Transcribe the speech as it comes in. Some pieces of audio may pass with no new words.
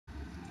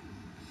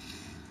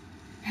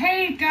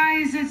Hey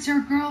guys, it's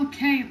your girl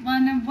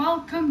Caitlin, and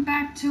welcome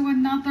back to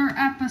another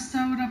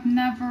episode of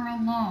Never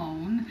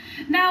Alone.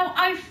 Now,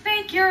 I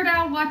figured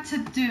out what to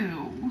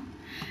do.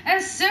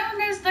 As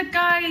soon as the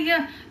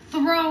guy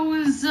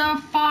throws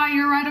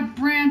fire at a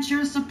branch,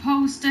 you're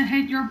supposed to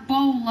hit your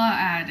bola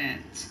at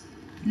it.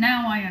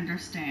 Now I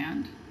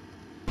understand.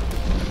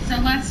 So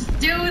let's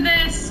do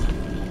this!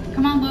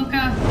 Come on,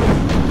 Luca.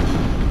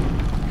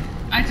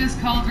 I just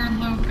called her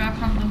Luca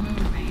from the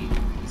movie.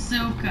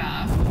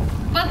 Zuka.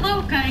 But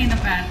Luca ain't a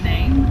bad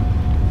name.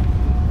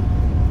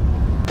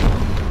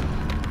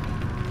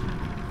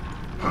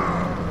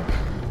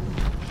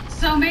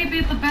 So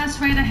maybe the best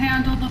way to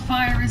handle the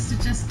fire is to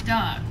just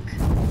duck.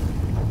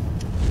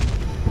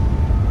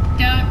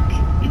 Duck,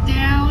 get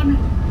down.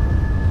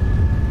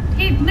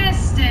 He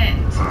missed it.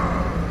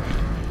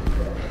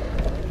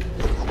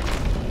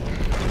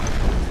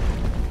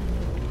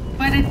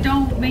 But it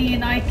don't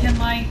mean I can,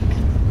 like,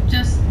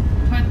 just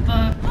put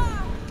the...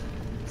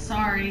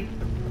 Sorry.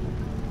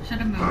 Should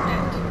have moved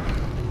it.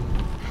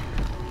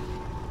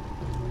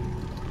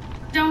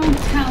 Don't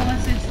tell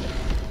us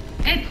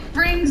it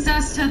brings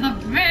us to the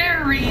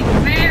very,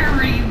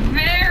 very,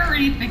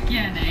 very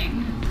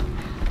beginning.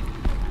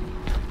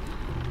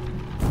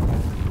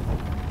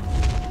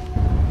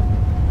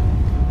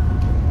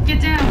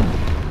 Get down.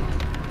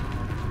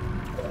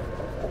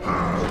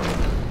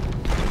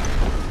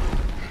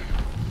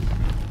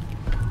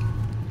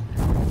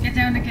 Get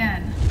down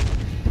again.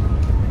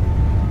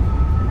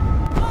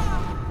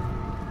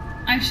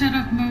 I should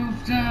have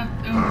moved Uma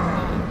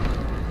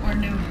or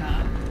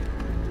Nuna.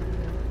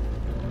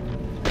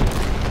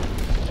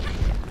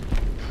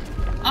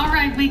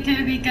 Alright, we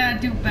gotta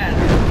do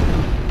better.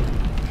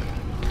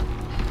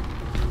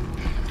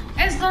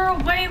 Is there a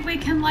way we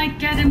can, like,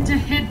 get him to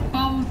hit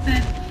both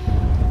at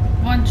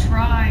one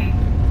try?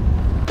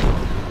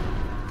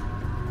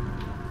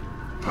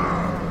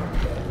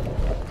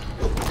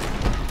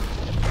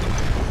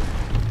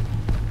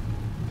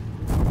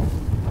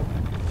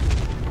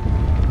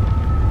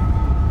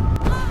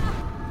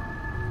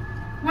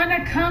 When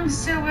it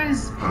comes to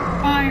his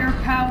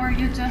firepower,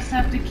 you just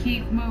have to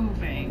keep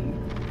moving.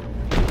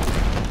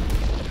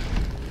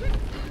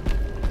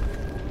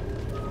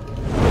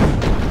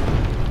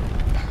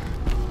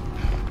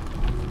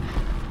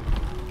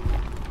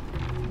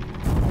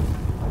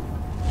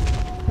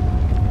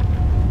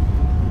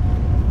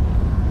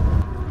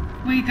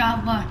 We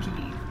got lucky.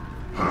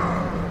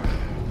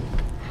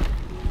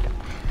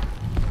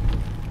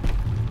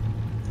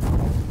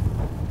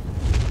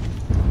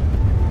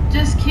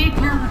 Just keep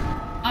your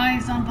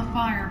eyes on the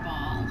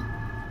fireball.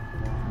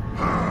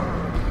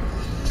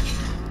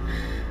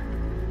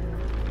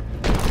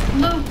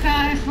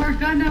 Luca, if we're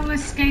gonna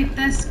escape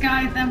this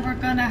guy, then we're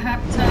gonna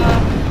have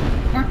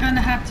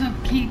to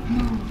keep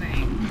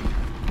moving.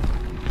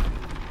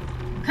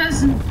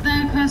 Cause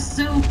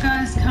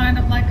Zuka is kind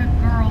of like a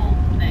girl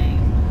name.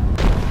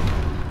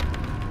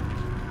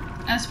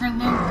 As for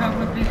Luca,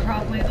 would be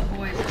probably the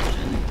boy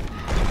version.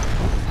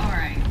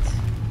 Alright.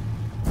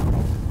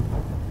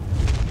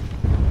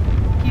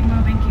 Keep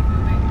moving, keep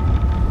moving.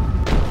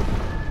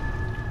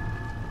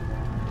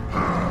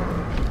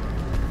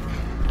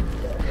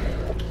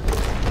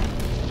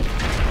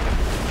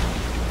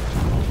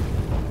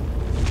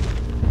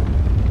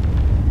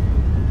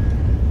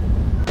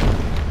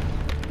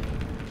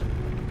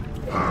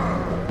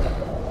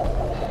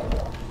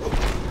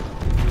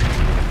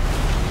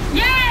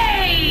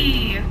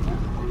 Yay!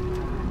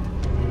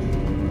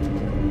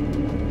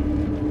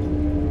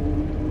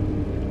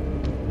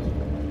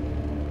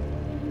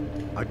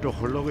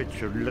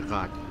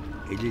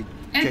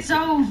 It's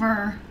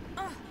over.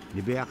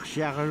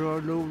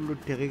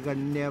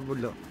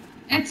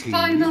 It's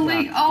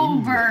finally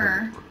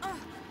over.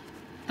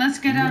 Let's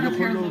get out of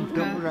here,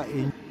 Luca.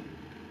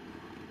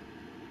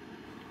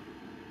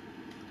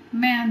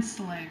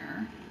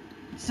 Manslayer.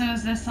 So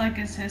is this like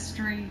his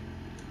history?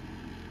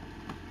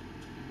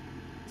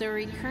 The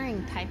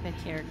recurring type of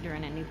character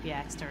in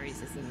Inupiaq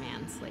stories is the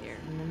Manslayer.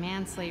 And the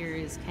Manslayer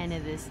is kind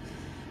of this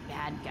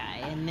bad guy,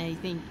 and I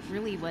think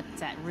really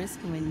what's at risk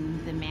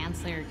when the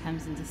Manslayer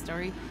comes into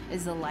story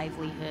is the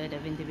livelihood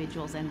of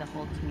individuals and the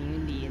whole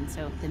community. And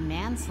so the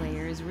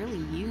Manslayer is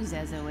really used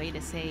as a way to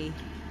say,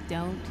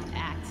 don't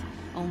act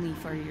only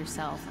for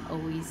yourself,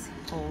 always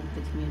hold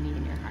the community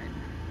in your heart.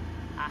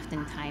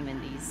 Oftentimes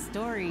in these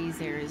stories,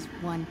 there is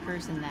one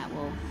person that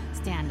will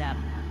stand up.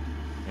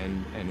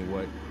 And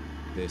what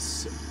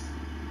this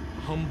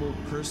humble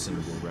person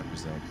will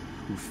represent,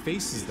 who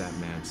faces that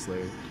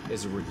manslayer,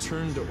 is a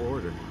return to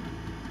order,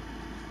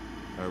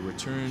 a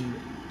return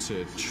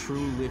to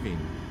true living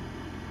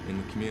in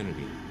the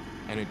community.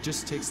 And it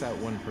just takes that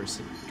one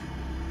person.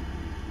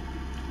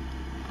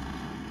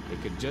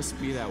 It could just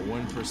be that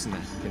one person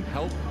that can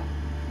help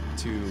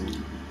to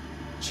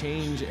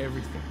change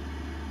everything.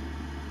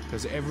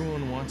 Because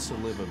everyone wants to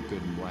live a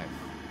good life.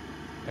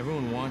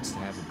 Everyone wants to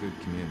have a good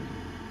community.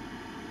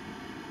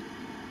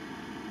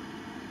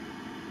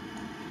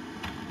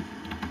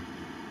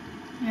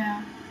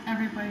 Yeah,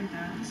 everybody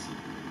does.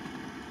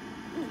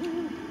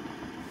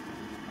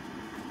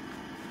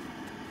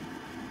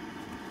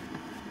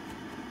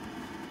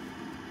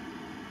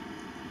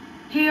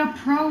 He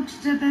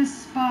approached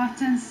this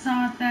spot and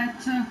saw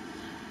that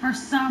for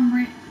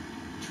some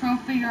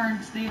trophy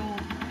earns the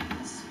old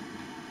ways.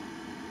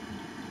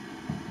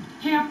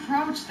 He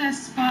approached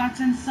this spot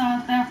and saw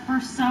that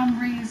for some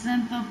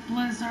reason the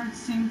blizzard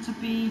seemed to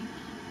be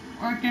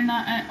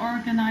organizing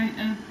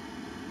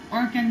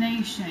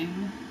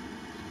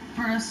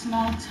for a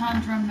small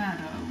tundra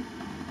meadow.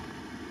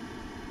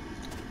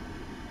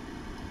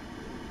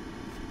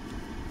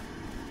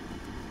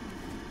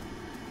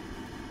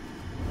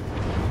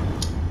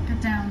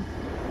 Get down.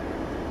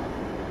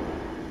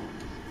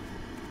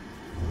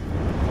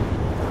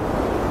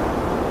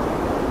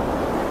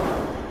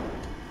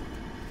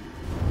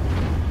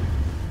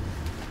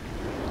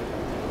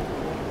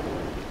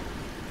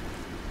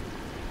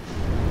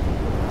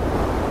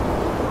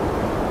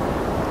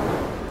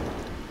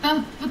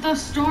 The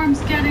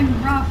storm's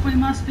getting rough. We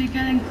must be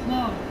getting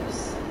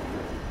close.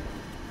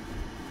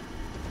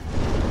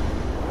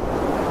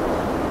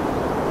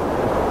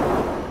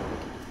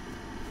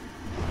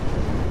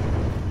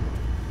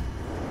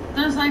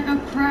 There's like a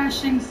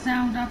crashing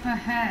sound up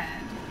ahead.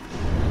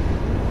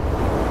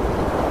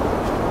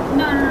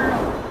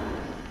 No.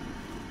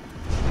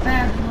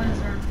 Bad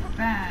blizzard.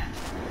 Bad.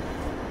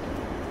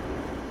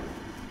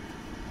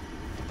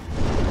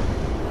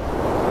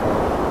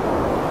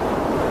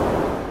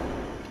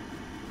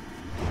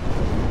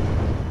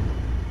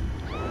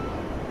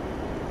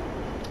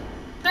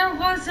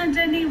 Wasn't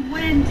any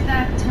wind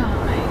that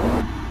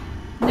time.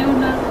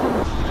 Nuna,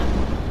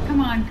 come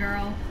on. Come on,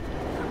 girl.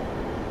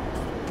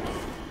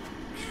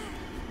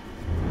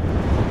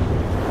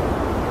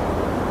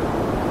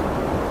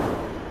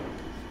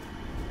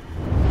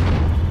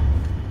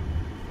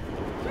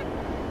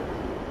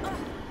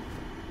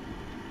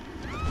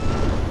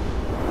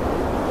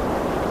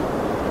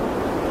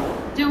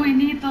 Do we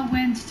need the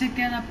wind to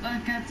get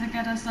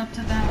us up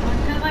to that one?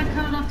 Because I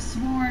could have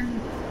sworn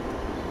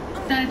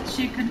that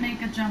she could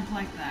make a jump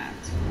like that.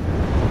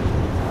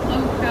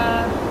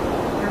 Luca,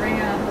 hurry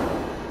up.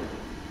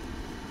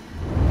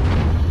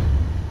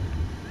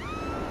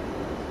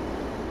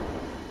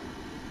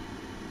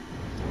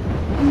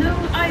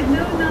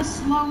 Nuna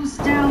slows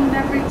down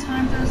every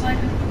time there's like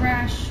a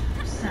crash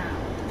sound.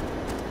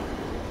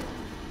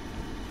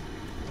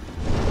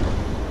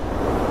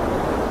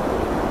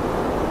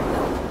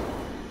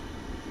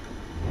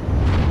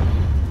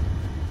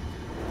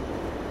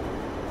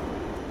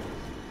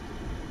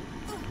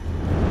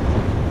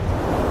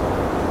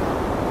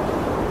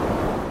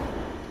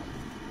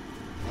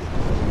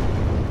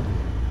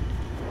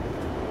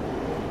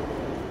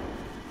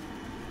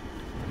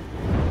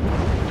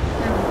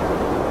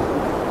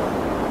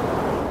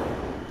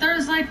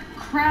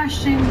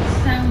 Crashing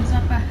sounds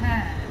up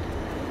ahead.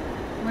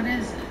 What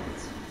is it?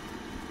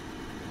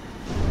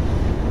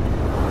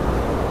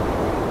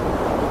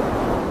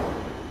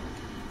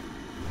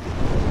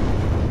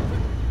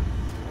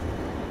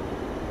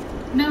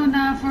 No,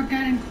 now if we're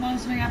getting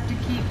close, we have to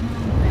keep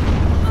moving.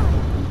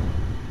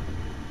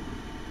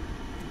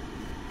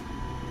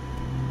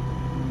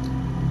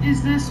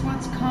 Is this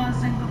what's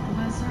causing the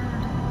blizzard?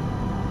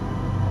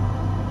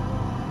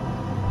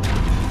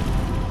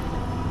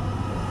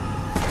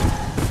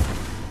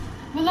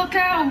 Look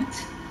out!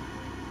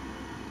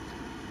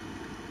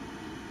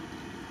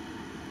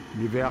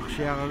 The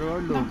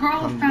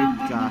girl found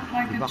what looked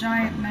like a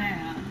giant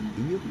man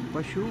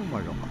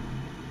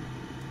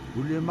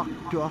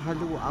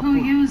who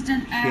used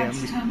an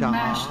axe to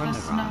mash the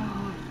snow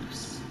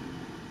loose.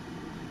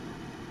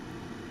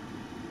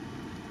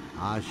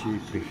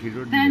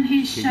 Then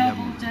he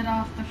shoveled it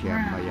off the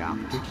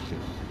ground.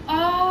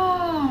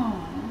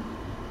 Oh!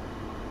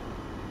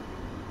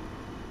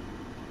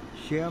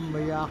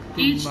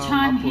 Each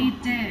time he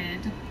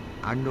did,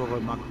 a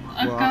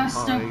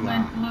gust of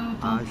wind blew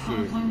the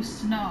loose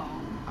snow,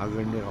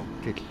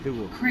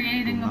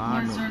 creating a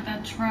blizzard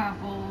that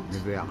traveled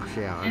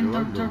in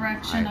the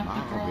direction of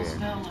the girl's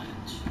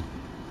village.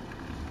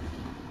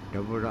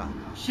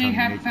 She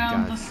had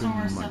found the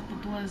source of the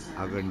blizzard.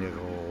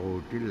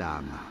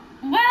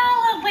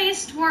 Well, at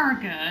least we're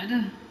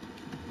good.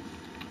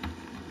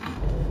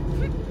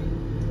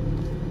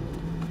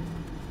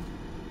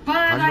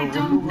 But I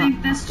don't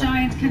think this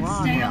giant can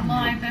stay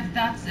alive if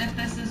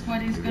this is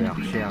what he's going to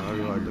be doing.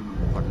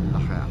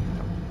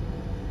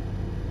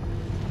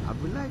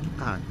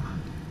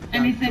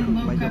 Anything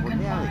Luca can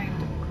find.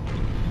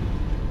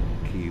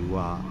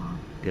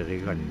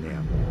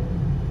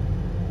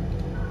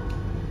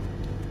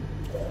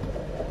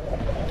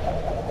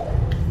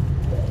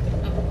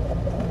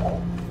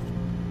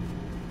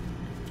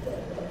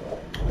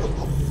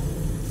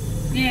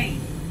 Yay.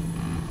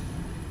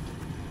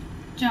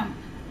 Jump.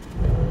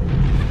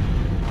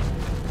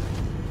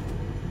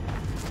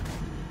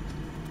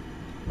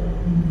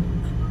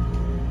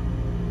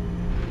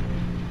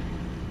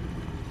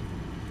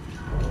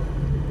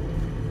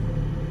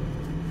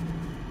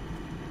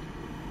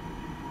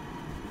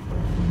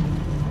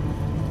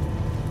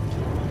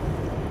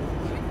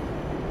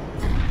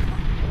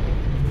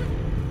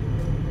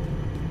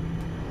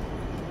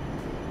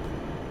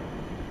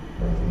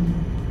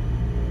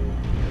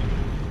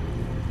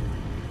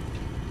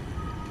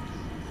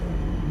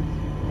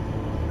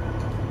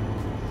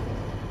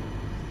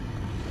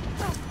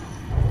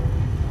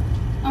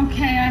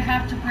 Okay, I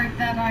have to break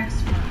that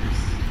ice first.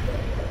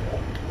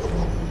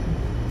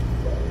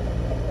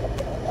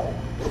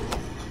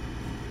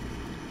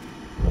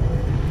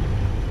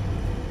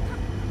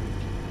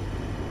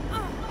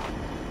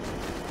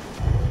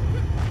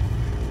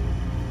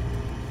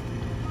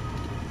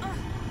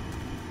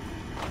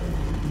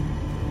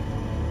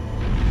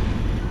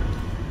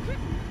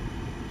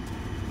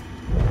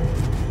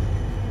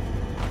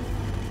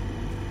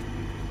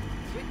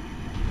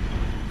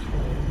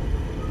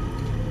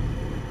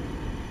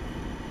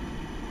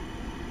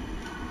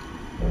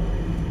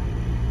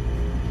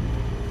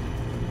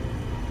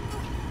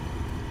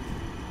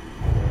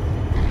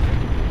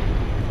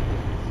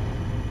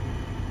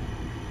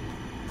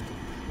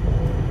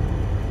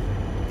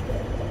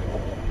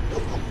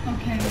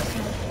 Okay,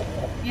 so,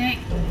 yay,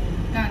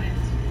 got it.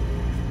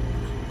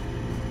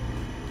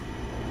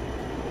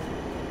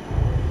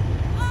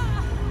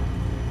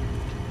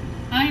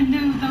 I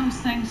knew those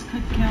things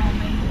could kill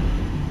me.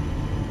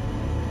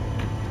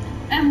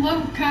 And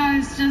Luca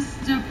is just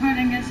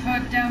putting his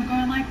hood down,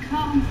 going like,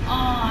 come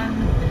on,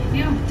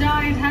 you've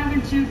died,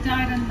 haven't you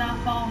died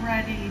enough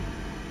already?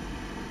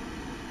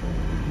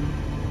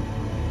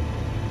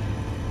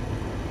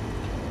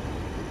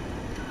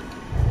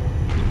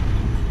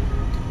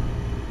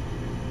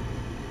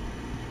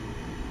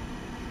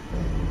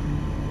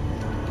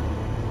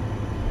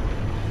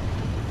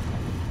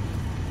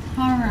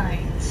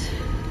 Alright,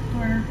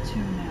 where to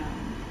now?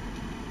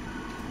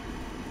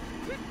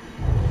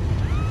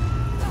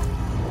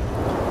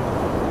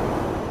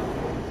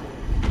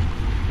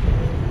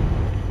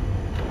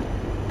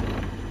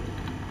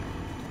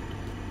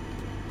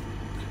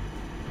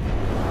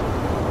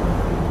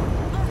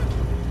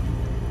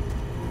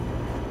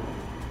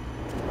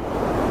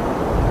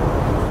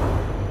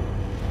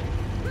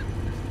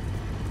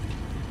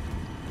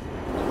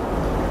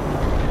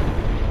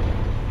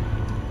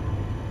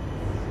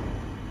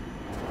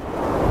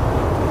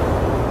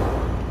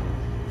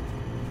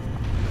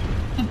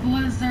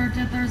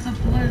 There's a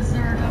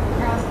blizzard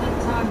across the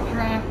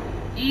tundra,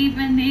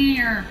 even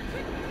here.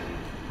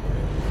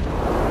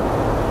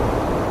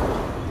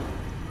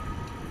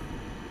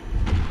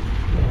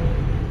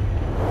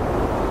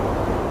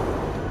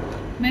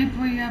 Maybe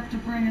we have to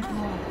bring it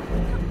low.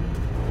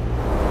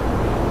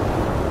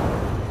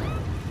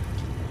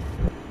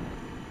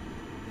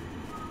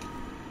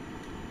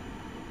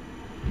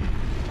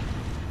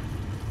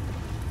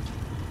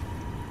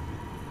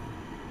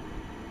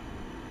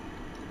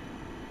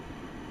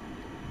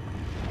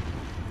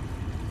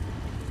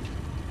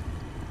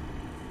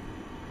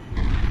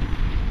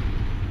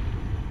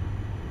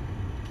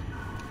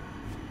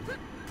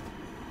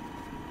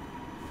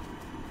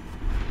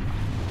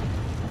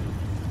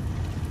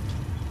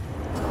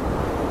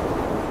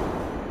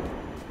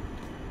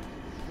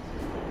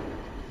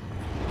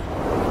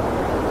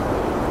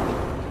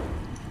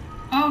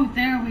 Oh,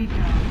 there we go.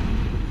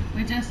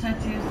 We just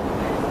had to use the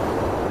wind.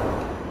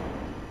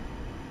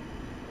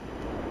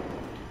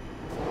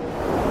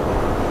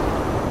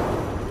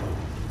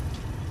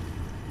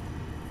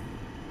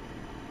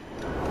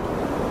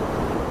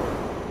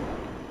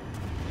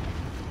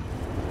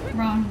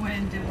 Wrong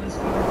wind, it was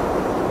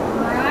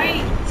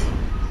right.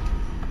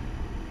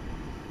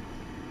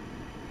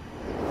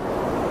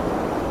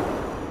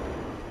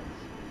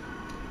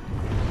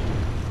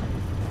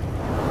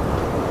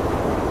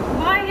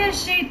 Why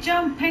is she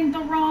jumping the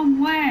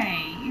wrong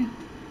way?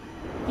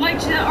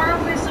 Like,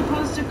 aren't we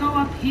supposed to go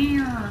up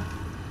here?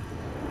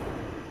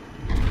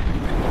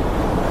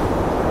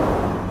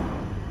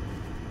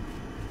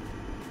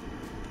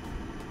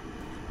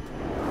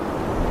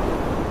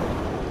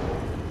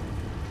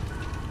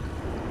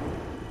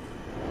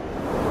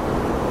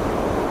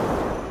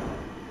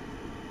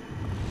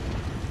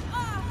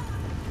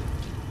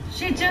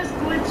 She just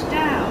glitched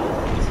out.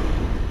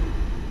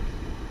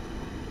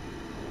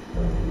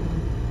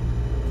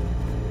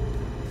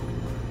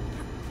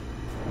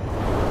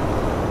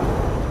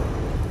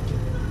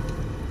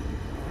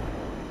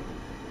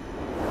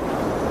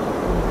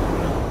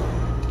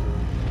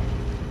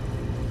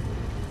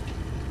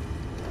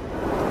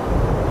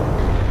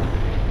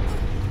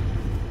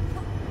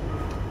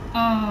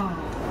 Oh.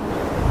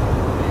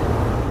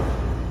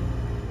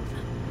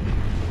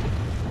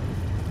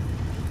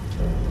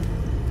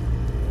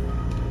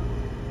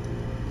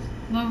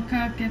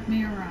 Luca, give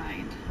me a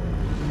ride.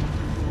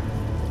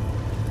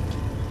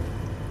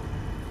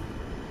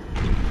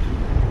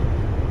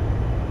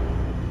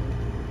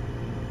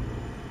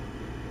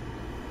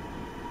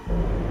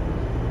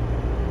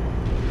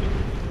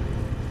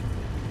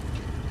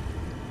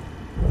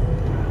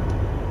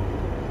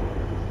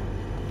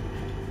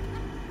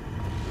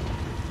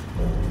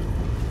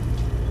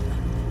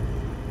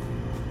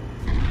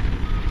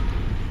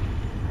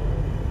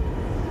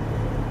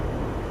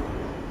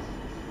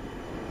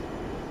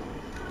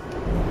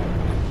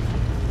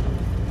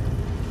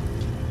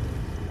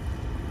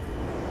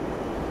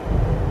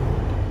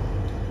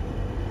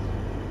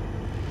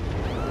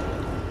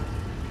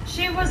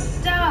 She was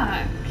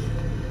stuck.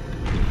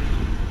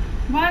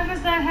 Why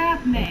was that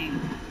happening?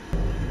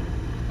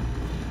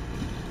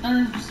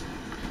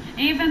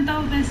 Even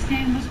though this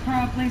game was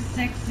probably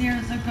 6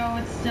 years ago,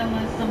 it still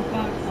has some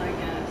bugs, I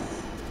guess.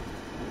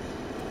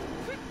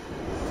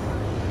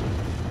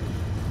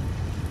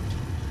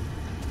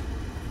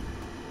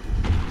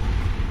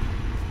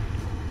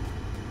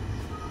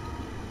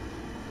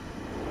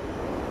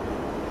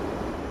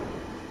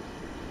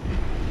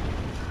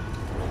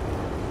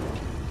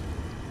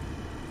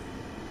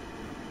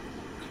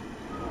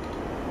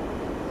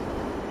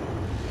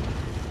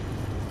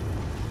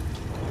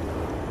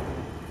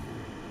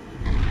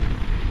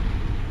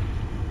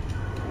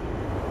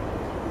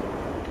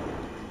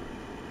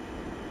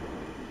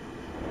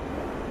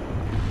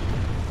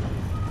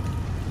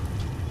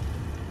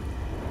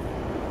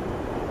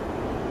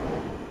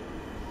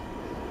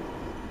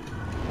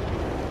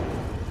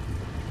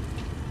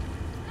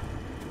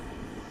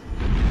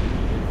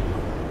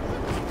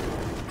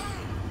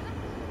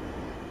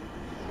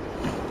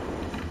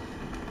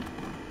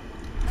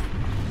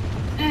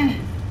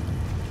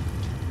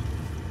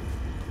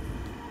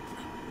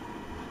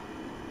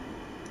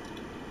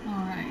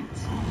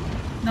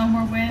 No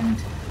more wind.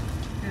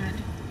 Good.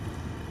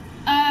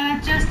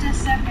 Just a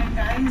second,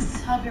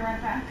 guys. I'll be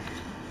right back.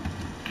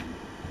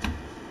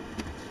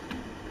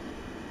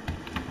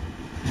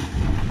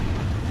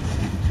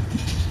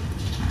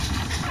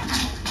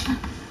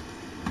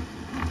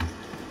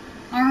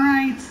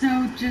 Alright,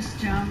 so just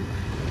jump.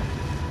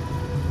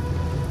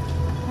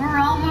 We're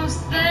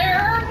almost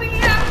there. We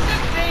have to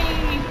be.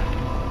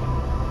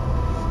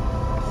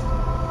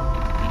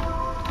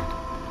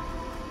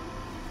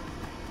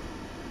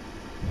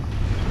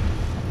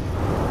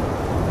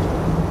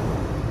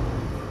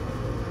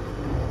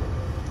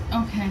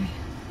 Okay.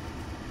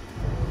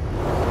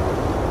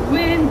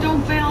 Wind,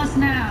 don't fail us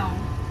now.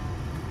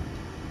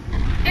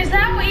 Is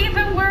that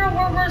even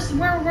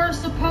where we're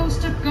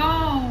supposed to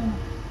go?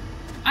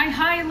 I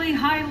highly,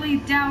 highly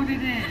doubt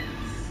it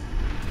is.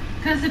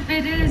 Because if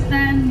it is,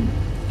 then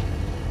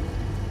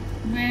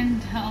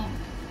wind help.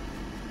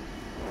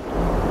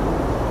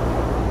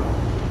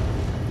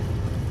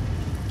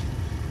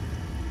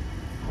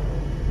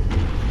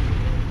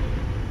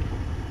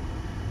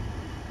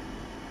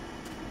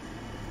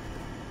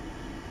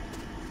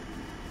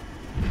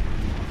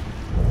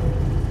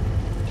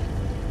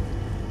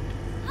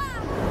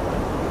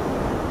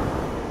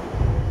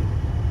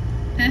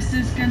 This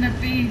is gonna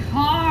be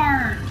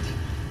hard.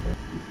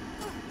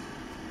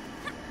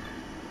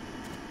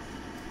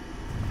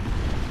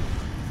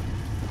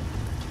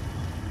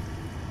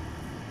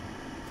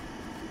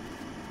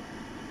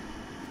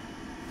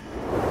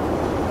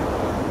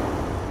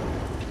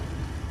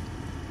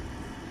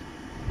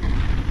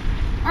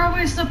 Are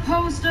we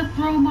supposed to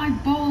throw my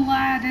bowl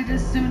at it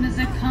as soon as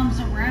it comes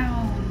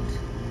around?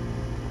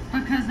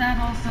 Because that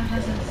also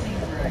doesn't seem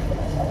right.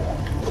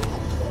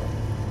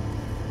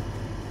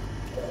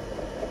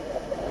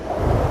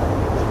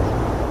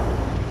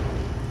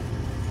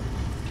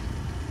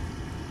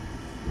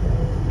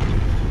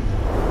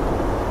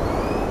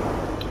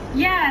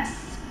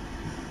 Yes!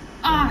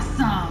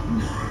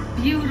 Awesome!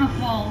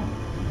 Beautiful!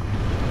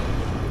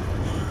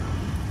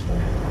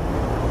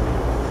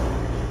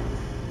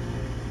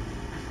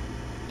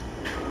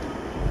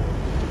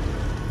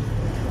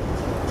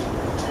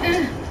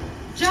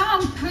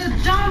 Jump!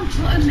 Jump,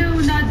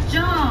 Luna,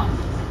 jump!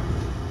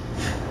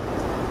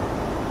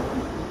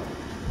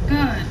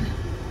 Good.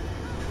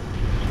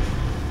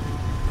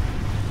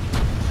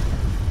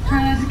 Try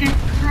not to get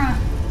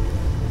crushed.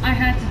 I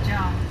had to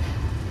jump.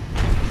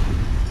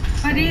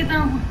 But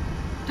either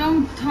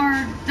don't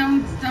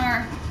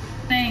start.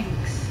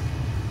 Thanks.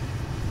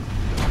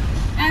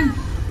 And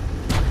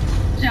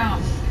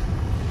jump.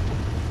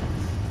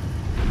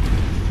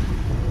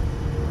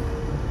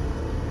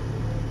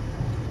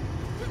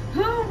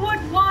 Who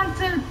would want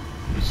to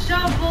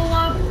shovel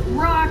up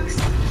rocks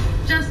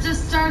just to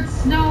start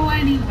snow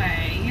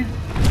anyway?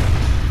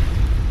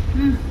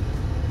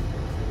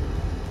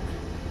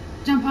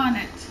 Jump on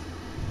it.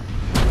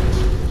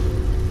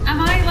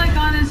 Am I like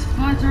on his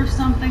foot or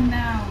something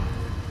now?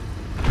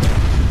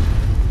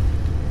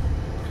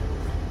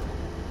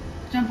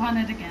 Jump on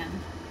it again.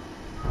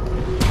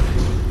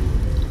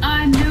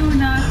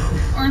 Nuna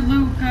or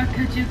Luca,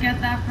 could you get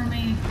that for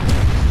me?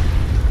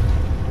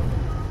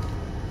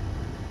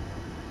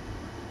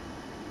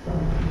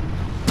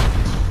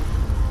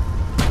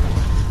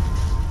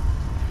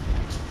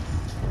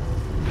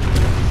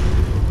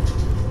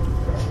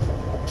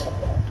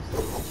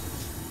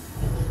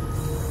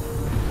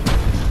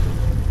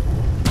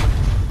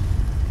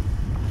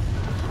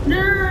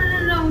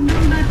 No,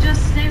 Nuna,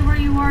 just stay where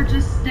you are,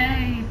 just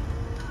stay.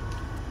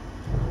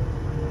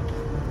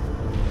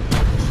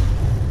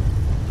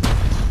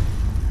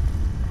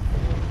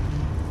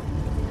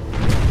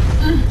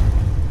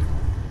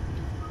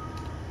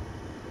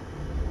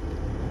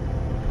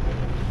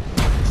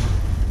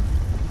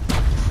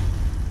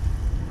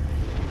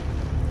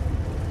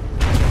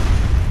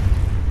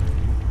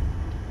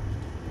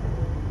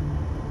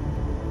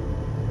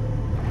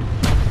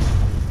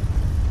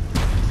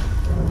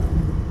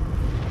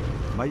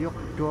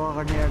 Mayok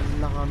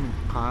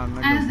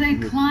As they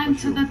climbed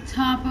to the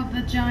top of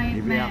the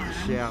giant man,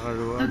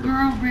 the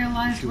girl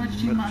realized what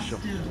she must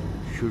do.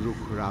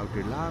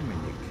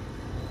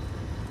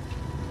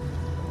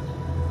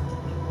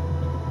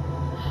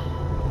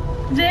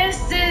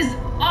 This is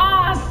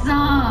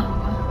awesome!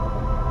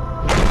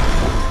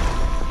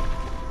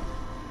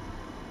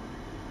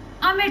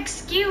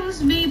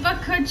 Excuse me,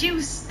 but could you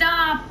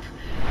stop?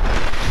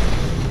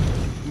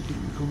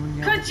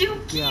 Could you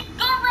keep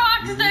the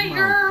rocks that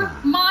you're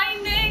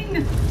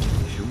mining?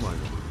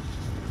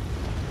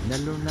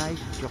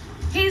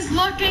 He's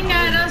looking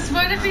at us.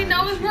 What if he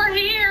knows we're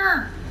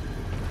here?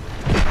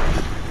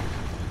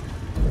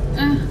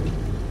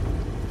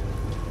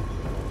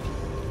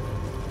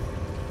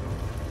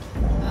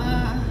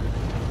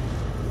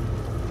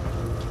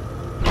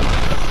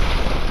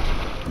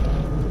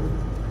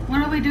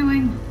 What are we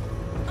doing?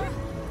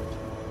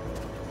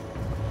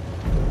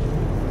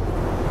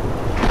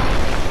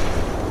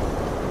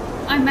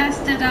 I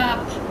messed it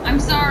up. I'm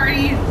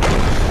sorry.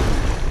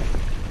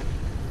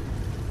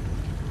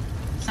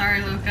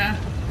 Sorry, Luca.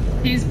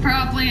 He's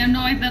probably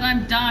annoyed that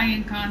I'm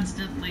dying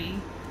constantly.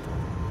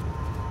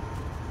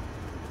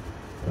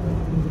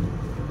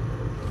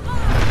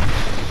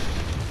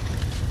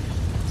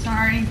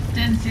 Sorry,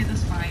 didn't see the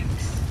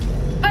spikes.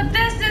 But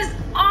this is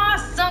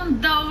awesome,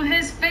 though.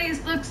 His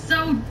face looks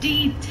so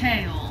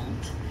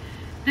detailed.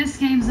 This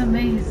game's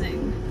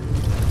amazing.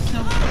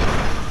 So...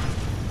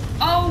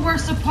 Oh, we're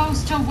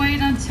supposed to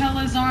wait until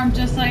his arm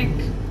just, like,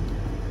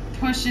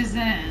 pushes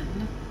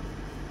in.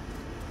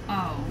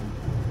 Oh.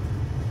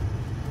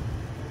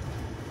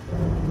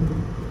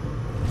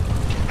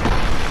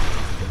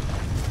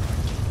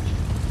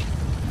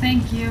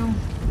 Thank you.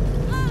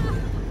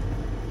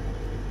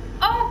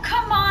 Oh,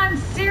 come on,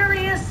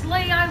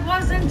 seriously? I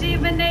wasn't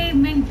even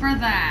aiming for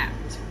that.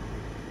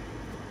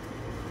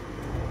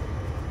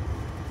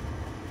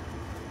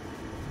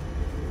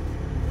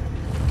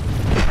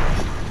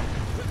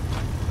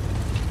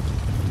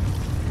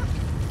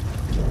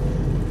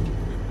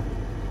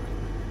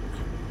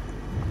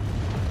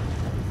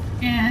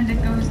 And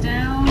it goes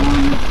down.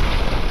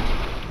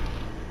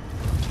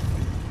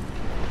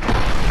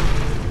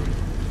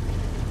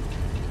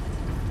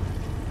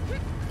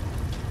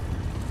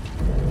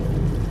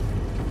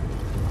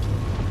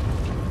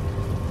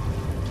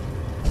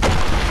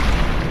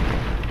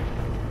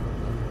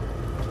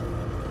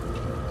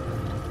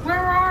 Where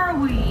are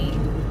we?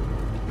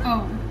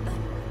 Oh.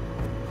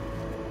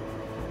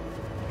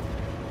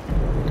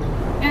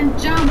 And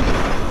jump.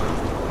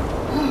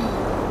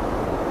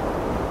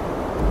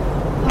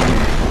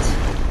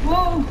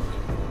 Whoa!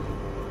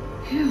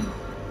 Phew.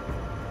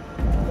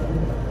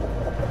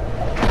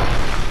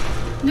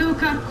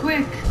 Nuka,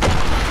 quick!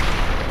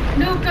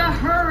 Nuka,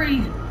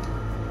 hurry!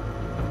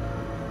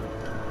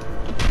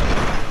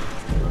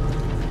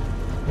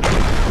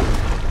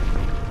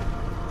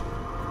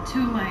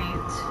 Too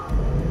late.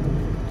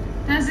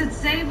 Does it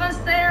save us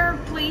there,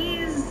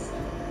 please?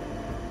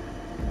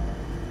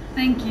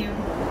 Thank you.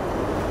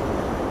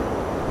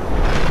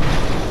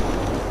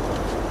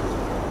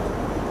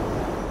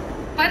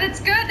 But it's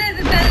good that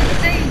it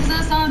saves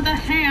us on the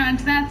hand.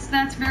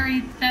 That's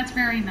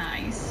very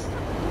nice.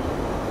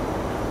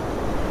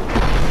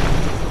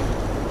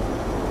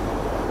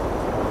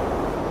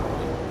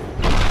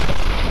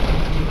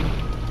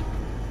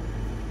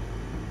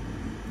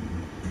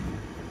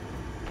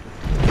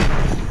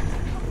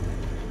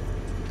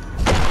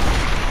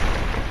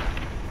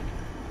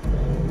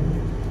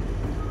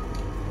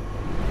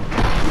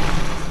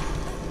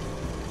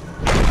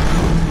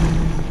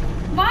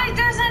 Why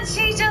doesn't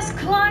she just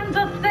climb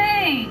the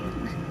thing?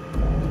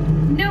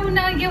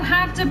 Nuna, you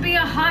have to be a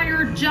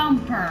higher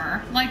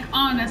jumper. Like,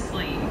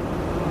 honestly.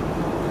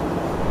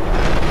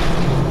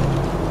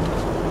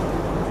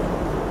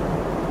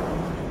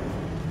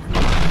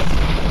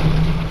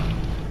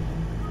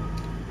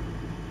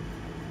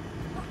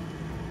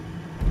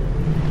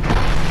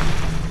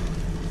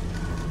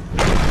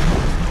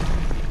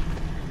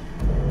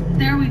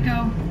 There we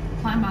go.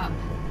 Climb up.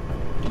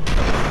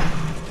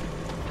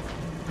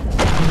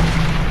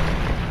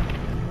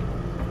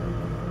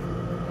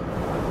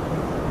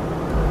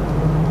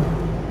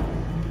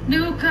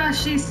 Nuka,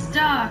 she's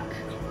stuck.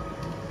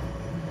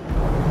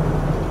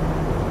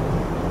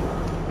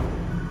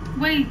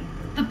 Wait,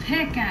 the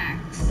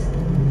pickaxe.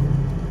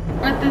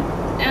 Or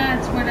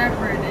it's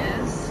whatever it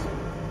is.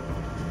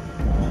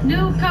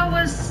 Nuka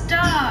was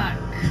stuck.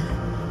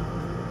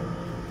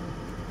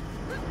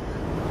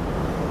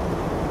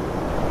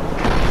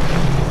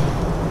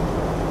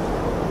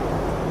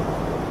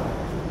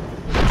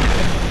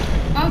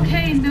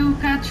 Okay,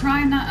 Nuka,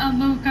 try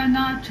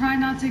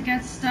not to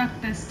get stuck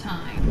this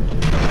time.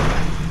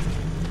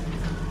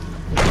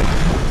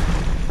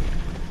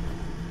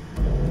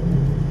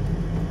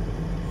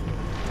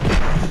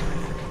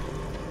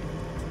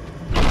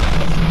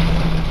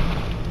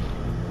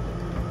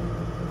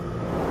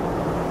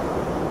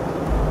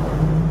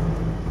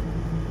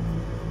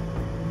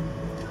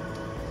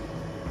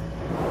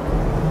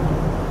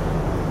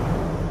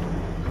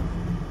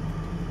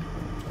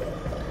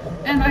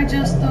 And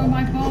just threw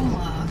my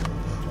bola.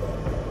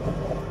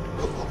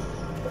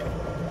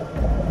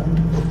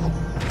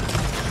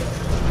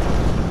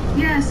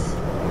 Yes.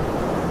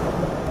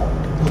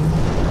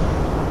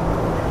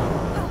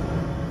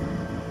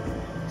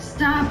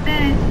 Stop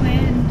it,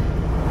 wind.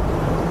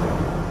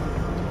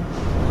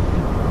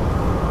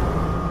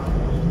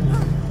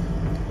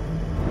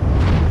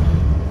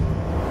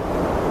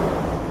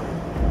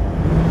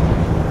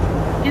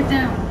 Get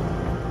down.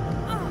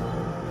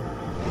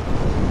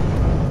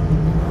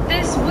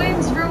 This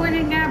wind's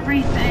ruining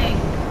everything.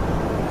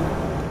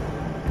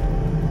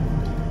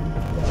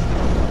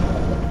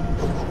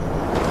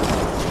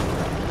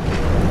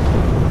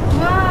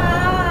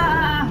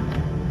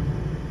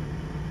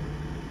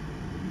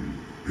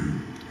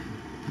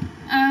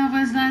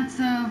 Was that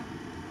so?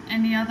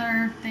 Any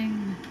other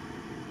thing?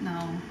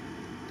 No.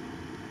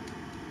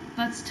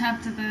 Let's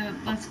tap to the.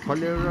 Let's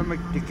continue.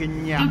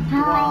 The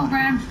girl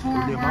ran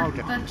forward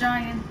the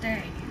giant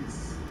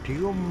days. It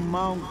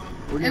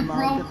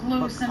broke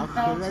loose and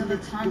fell to the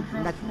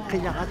tundra floor.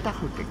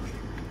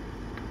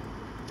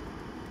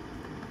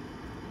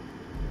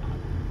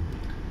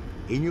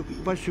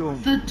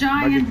 The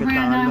giant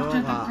ran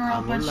after the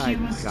girl, but she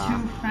was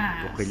too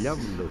fast.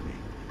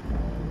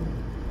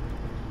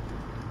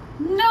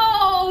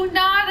 No,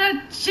 not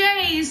a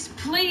chase,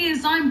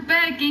 please! I'm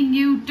begging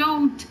you,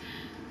 don't.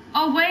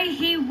 Away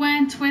he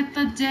went with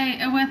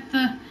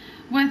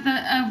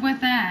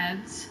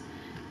ads,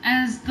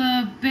 as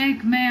the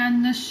big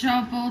man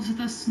shoveled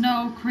the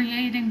snow,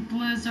 creating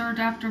blizzard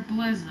after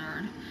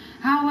blizzard.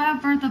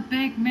 However, the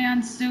big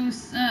man soon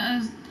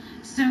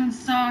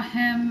saw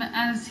him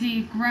as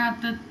he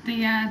grabbed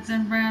the ads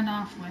and ran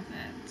off with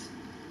it.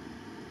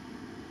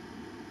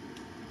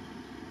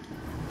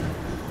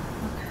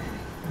 Okay.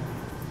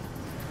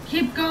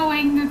 Keep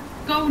going.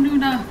 Go,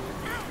 Nuna.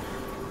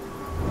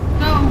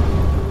 Go.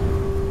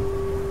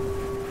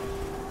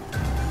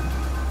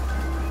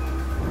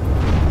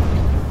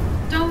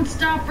 Don't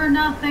stop for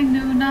nothing,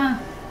 Nuna.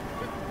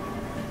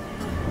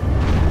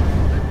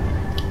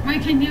 We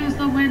can use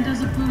the wind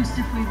as a boost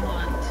if we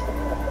want.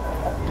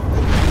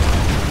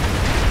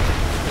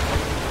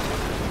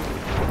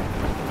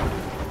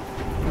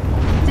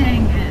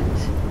 Dang it.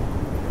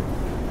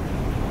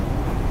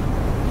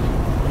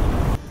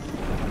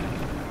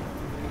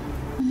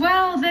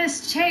 Well,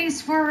 this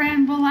chase we're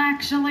in will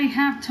actually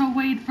have to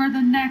wait for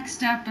the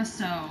next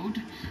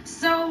episode.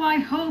 So I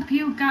hope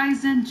you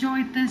guys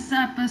enjoyed this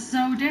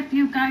episode. If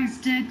you guys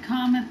did,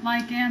 comment,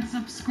 like, and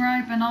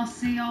subscribe, and I'll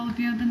see all of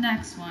you in the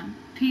next one.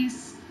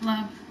 Peace,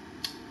 love,